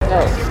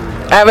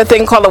I have a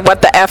thing called a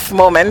what the F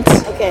moment.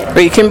 Okay.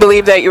 Where you can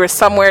believe that you were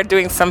somewhere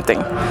doing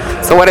something.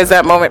 So what is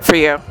that moment for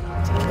you?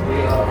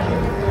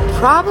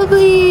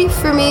 Probably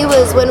for me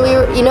was when we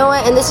were, you know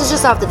what, and this is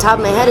just off the top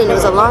of my head, and it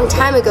was a long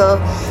time ago,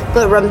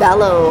 but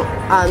Rumbello,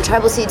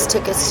 Tribal Seeds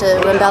took us to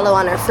Rumbello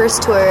on our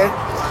first tour.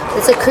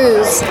 It's a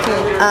cruise,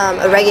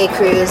 a reggae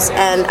cruise,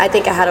 and I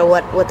think I had a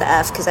what the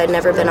F, because I'd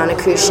never been on a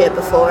cruise ship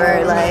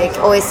before. Like,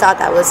 always thought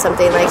that was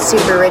something like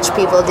super rich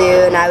people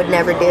do, and I would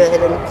never do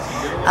it.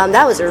 And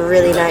that was a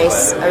really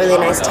nice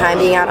time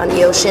being out on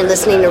the ocean,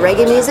 listening to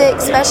reggae music,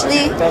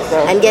 especially,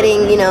 and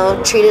getting,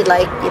 treated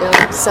like,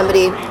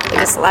 somebody, like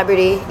a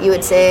celebrity, you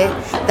would say.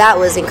 That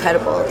was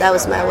incredible. That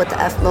was my what the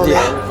F moment.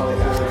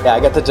 Yeah, I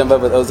got to jump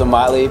up with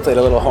Ozamali, played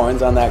a little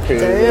horns on that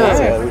cruise.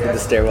 Yeah, we did the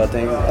stairwell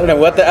thing. I don't know,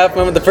 what the F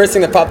moment. The first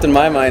thing that popped in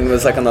my mind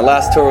was like on the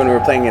last tour when we were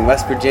playing in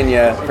West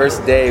Virginia,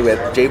 first day with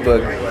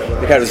J-Boog.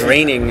 It was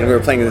raining and we were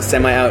playing the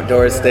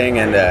semi-outdoors thing,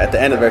 and at the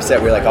end of our set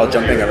we were like all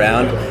jumping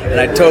around, and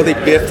I totally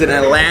biffed it and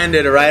I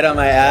landed right on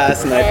my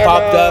ass, and I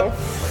popped up.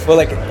 Well,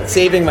 like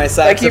saving my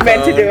saxophone. Like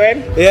you meant to do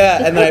it?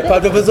 Yeah, and then I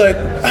popped up, was like,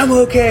 I'm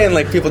okay, and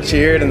like people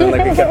cheered, and then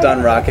like we kept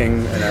on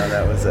rocking.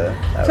 That was it.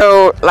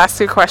 So, last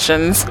two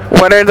questions.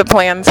 What are the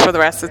plans for the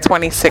rest of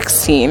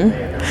 2016?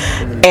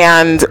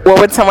 And what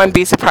would someone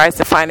be surprised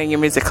to find in your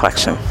music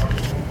collection?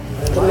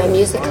 In my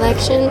music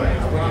collection?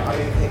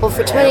 Well,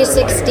 for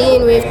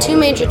 2016, we have 2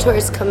 major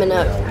tours coming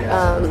up.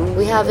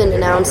 We haven't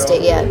announced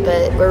it yet,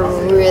 but we're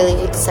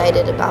really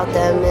excited about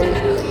them.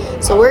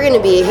 And so we're going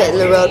to be hitting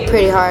the road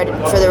pretty hard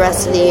for the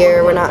rest of the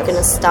year. We're not going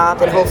to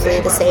stop, and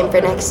hopefully the same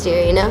for next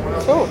year,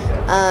 Cool.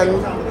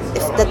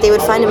 That they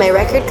would find in my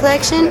record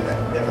collection?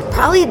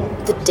 Probably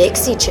the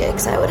Dixie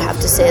Chicks, I would have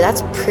to say.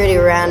 That's pretty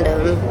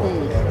random.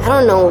 I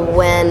don't know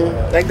when.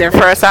 Like their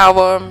first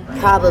album?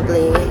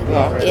 Probably.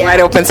 Yeah.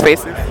 Wide Open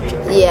Spaces?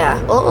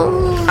 Yeah.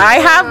 Oh. I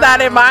have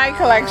that in my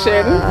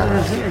collection.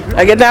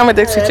 I get down with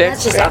Dixie Chicks.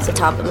 That's just off the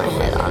top of my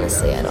head,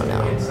 honestly. I don't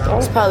know.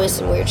 There's probably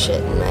some weird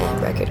shit in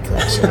my record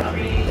collection.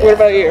 What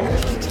about you?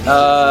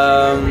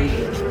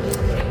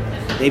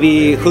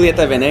 Maybe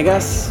Julieta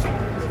Venegas.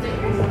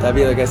 That'd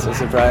be, I guess, a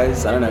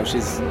surprise. I don't know.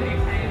 She's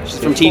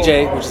from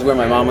TJ, which is where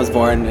my mom was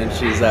born, and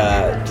she's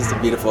just a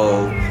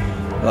beautiful,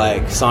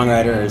 like,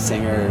 songwriter or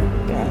singer.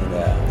 And,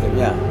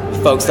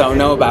 if folks don't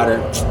know about her,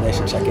 they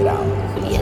should check it out.